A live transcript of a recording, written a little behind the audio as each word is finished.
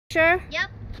Sure? Yep.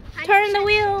 Turn the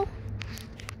wheel.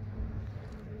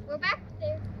 We're back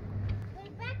there.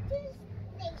 We're back to the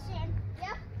station.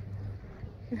 Yep.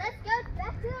 Let's go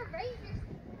back to the ranger.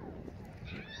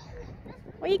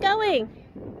 Where are you going?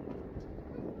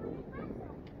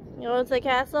 You going to the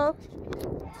castle?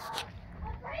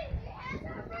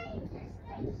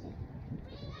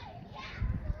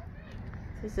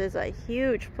 This is a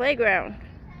huge playground.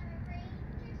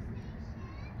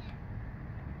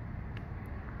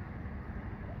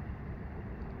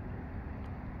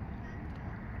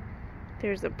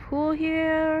 There's a pool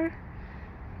here,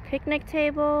 picnic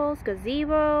tables,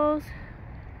 gazebos,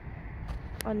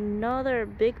 another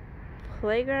big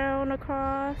playground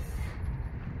across,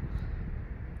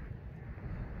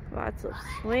 lots of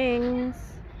swings.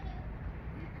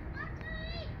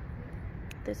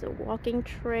 There's a walking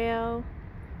trail,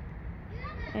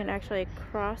 and actually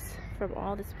across from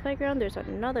all this playground there's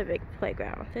another big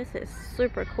playground. This is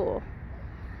super cool.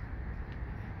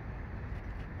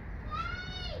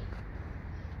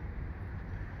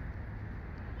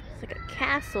 It's like a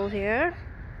castle here.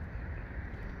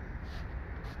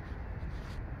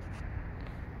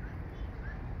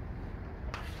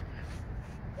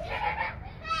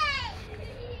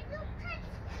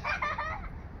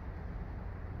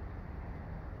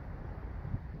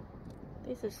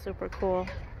 This is super cool.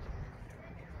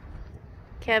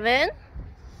 Kevin?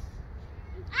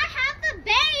 I have the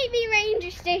baby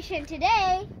ranger station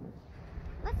today.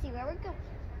 Let's see where we're going.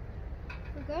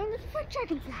 We're going to look for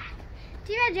dragonflies.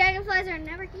 Too bad dragonflies are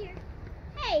never here.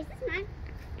 Hey, is this mine?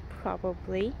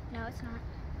 Probably. No, it's not.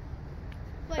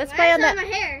 Wait, Let's play on that. My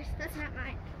hairs. That's not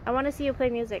mine. I want to see you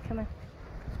play music. Come on.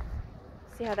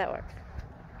 See how that works.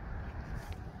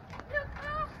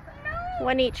 No.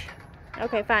 One each.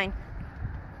 Okay, fine.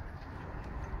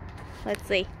 Let's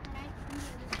see.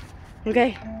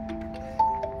 Okay.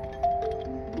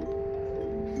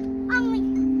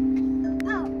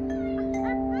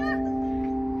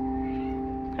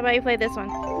 How about you play this one?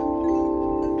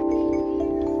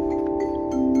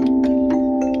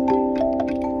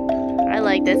 I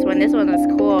like this one. This one is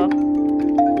cool.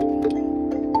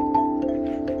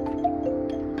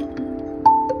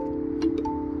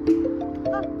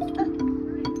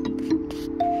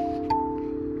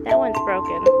 That one's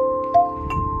broken.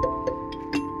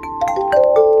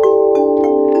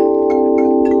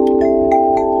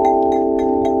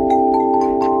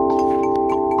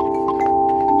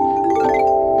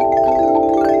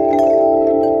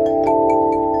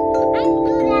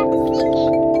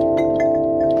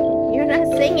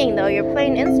 Singing though, you're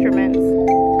playing instruments.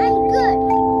 I'm good.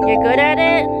 You're good at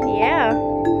it? Yeah.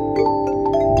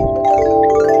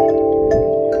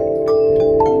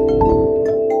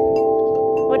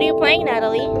 What are you playing,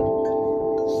 Natalie?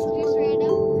 Just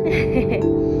random.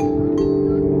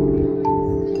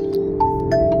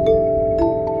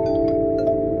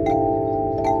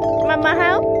 Mama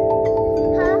how?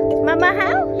 Huh? Mama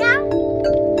how? Yeah.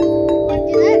 Want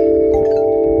to do that?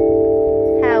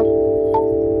 How?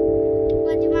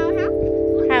 Want to do Mama how?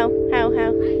 How?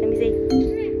 Let me see.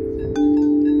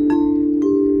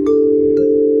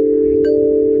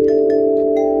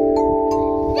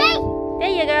 There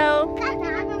you go. That's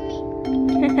not for me.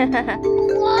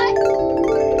 What?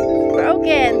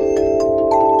 Broken.